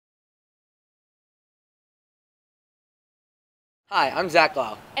Hi, I'm Zach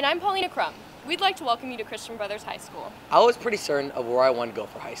Lau. And I'm Paulina Crum. We'd like to welcome you to Christian Brothers High School. I was pretty certain of where I wanted to go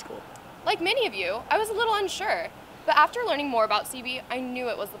for high school. Like many of you, I was a little unsure, but after learning more about CB, I knew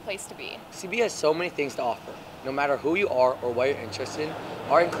it was the place to be. CB has so many things to offer. No matter who you are or what you're interested in,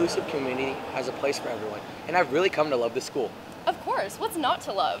 our inclusive community has a place for everyone, and I've really come to love the school. Of course, what's not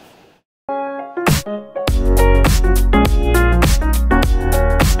to love?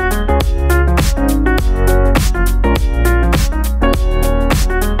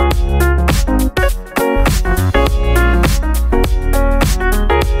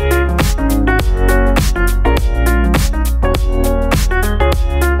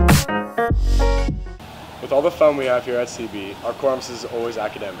 With all the fun we have here at CB, our core emphasis is always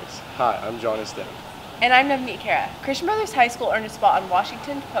academics. Hi, I'm John Stem. And I'm Navneet Kara. Christian Brothers High School earned a spot on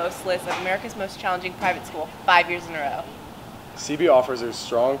Washington Post's list of America's most challenging private school 5 years in a row. CB offers a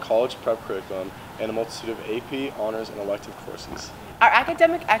strong college prep curriculum and a multitude of AP, honors, and elective courses. Our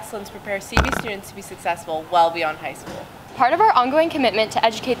academic excellence prepares CB students to be successful well beyond high school. Part of our ongoing commitment to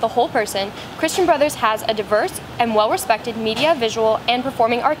educate the whole person, Christian Brothers has a diverse and well-respected media, visual, and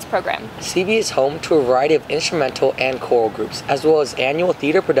performing arts program. CB is home to a variety of instrumental and choral groups, as well as annual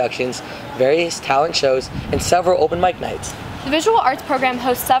theater productions, various talent shows, and several open mic nights. The visual arts program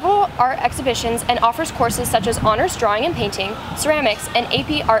hosts several art exhibitions and offers courses such as honors drawing and painting, ceramics, and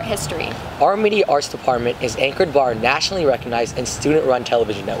AP art history. Our media arts department is anchored by our nationally recognized and student-run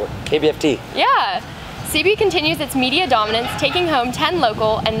television network, KBFT. Yeah! CB continues its media dominance, taking home 10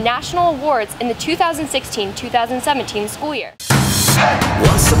 local and national awards in the 2016-2017 school year.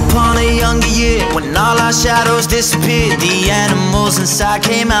 Once upon a younger year, when all our shadows disappeared, the animals inside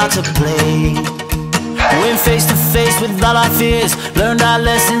came out to play. Went face to face with all our fears, learned our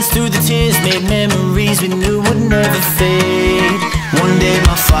lessons through the tears, made memories we knew would never fade. One day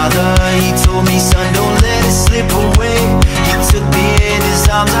my father, he told me, son, don't let it slip away. He took me in his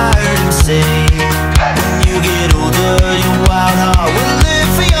arms, I heard him say, when you get older, your wild heart will live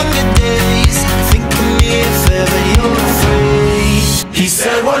for younger days. Think of me if ever you're afraid. He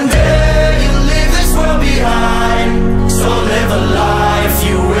said one day you'll leave this world behind, so live a life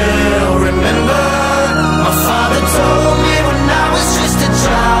you will remember. My father told me when I was just a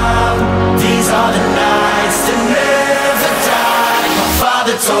child, these are the nights that never die. My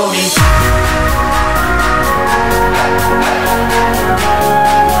father told me.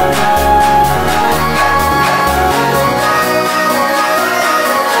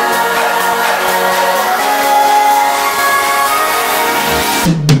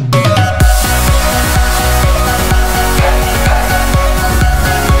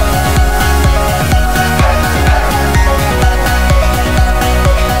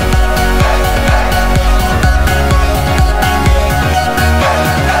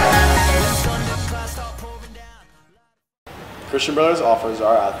 Christian Brothers offers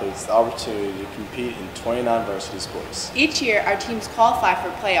our athletes the opportunity to compete in 29 varsity sports. Each year, our teams qualify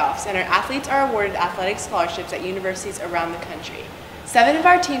for playoffs, and our athletes are awarded athletic scholarships at universities around the country. 7 of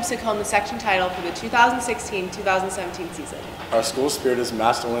our teams took home the section title for the 2016-2017 season. Our school spirit is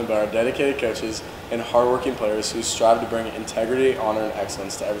matched only by our dedicated coaches and hardworking players who strive to bring integrity, honor, and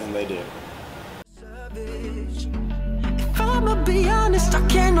excellence to everything they do. If I'ma be honest, I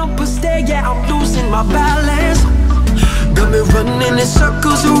can't help but stare, yeah, I'm losing my balance. Got me running in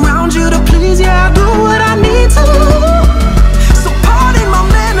circles around you to please, yeah, I do what I need to. So pardon my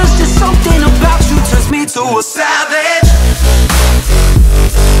manners, just something about you turns me to a savage.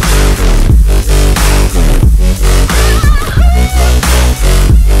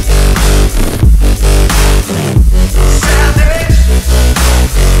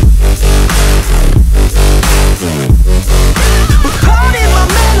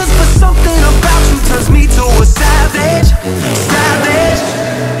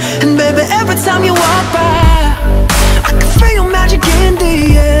 Time you walk by, I can feel your magic in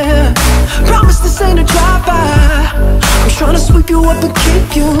the air. Promise this ain't a drive-by. I'm trying to sweep you up and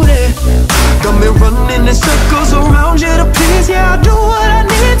keep you there. Got me running in circles around you to please, yeah, I do what I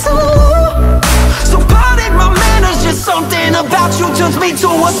need to. So pardon my manners, just something about you turns me to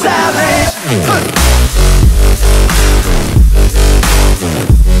a savage.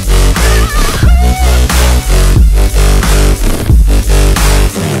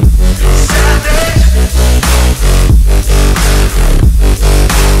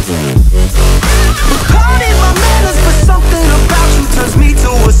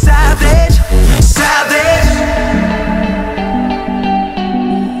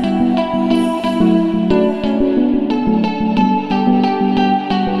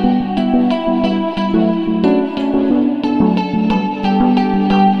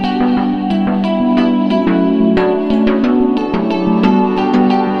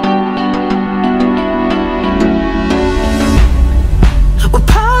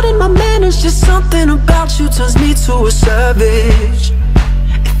 you turns me to a savage.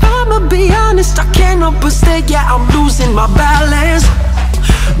 If I'ma be honest, I can't help but stay, yeah, I'm losing my balance.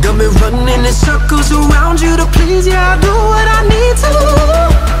 Got me running in circles around you to please, yeah, I do what I need to.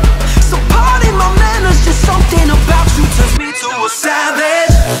 So pardon my manners, just something about you turns me to a savage.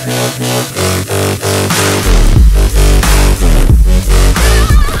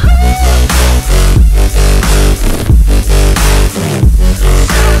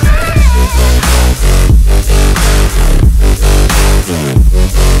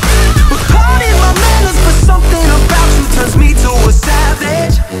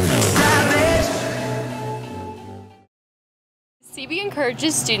 CB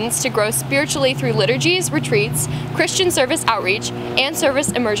encourages students to grow spiritually through liturgies, retreats, Christian service outreach, and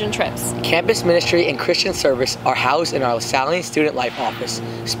service immersion trips. Campus ministry and Christian service are housed in our LaSalle Student Life office,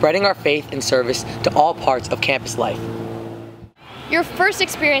 spreading our faith and service to all parts of campus life. Your first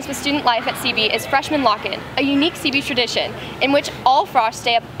experience with student life at CB is freshman lock-in, a unique CB tradition in which all frosh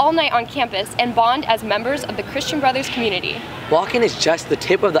stay up all night on campus and bond as members of the Christian Brothers community. Lock-in is just the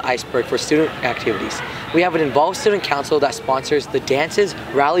tip of the iceberg for student activities. We have an involved student council that sponsors the dances,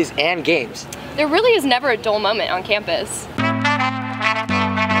 rallies, and games. There really is never a dull moment on campus.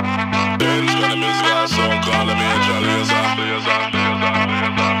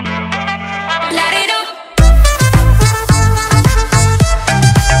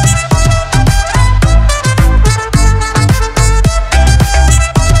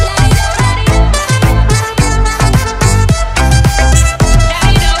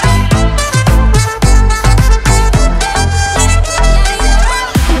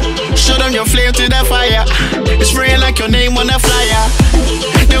 To the fire, it's spraying like your name on a flyer.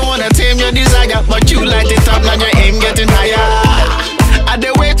 They wanna tame your desire, but you light it up, now your aim getting higher. I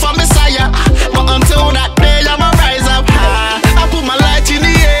dey wait for Messiah, but until that day I'ma rise up high. I put my light in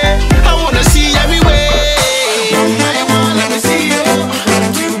the air, I wanna see everywhere. I want, let me see you.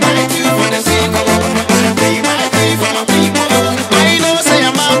 2 by 2 for the sequel, 3 by 3 for my people. I know say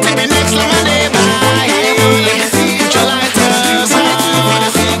I'm out to be next like my neighbor. Let me see you. Put your lighters on.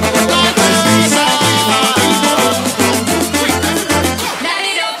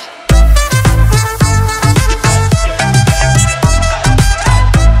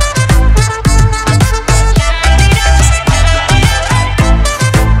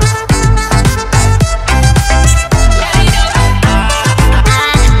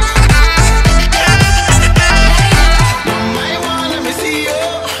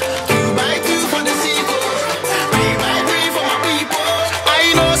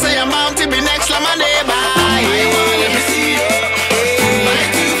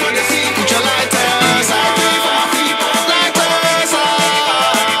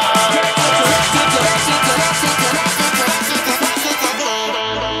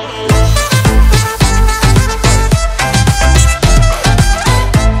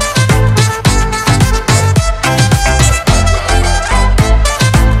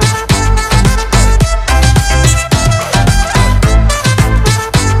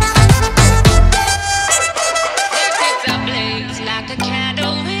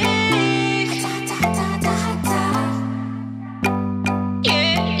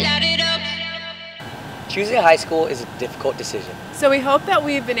 Choosing a high school is a difficult decision. So we hope that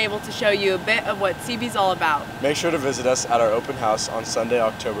we've been able to show you a bit of what CB's all about. Make sure to visit us at our open house on Sunday,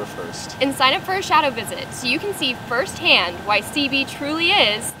 October 1st. And sign up for a shadow visit so you can see firsthand why CB truly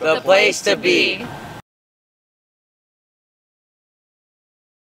is the place to be.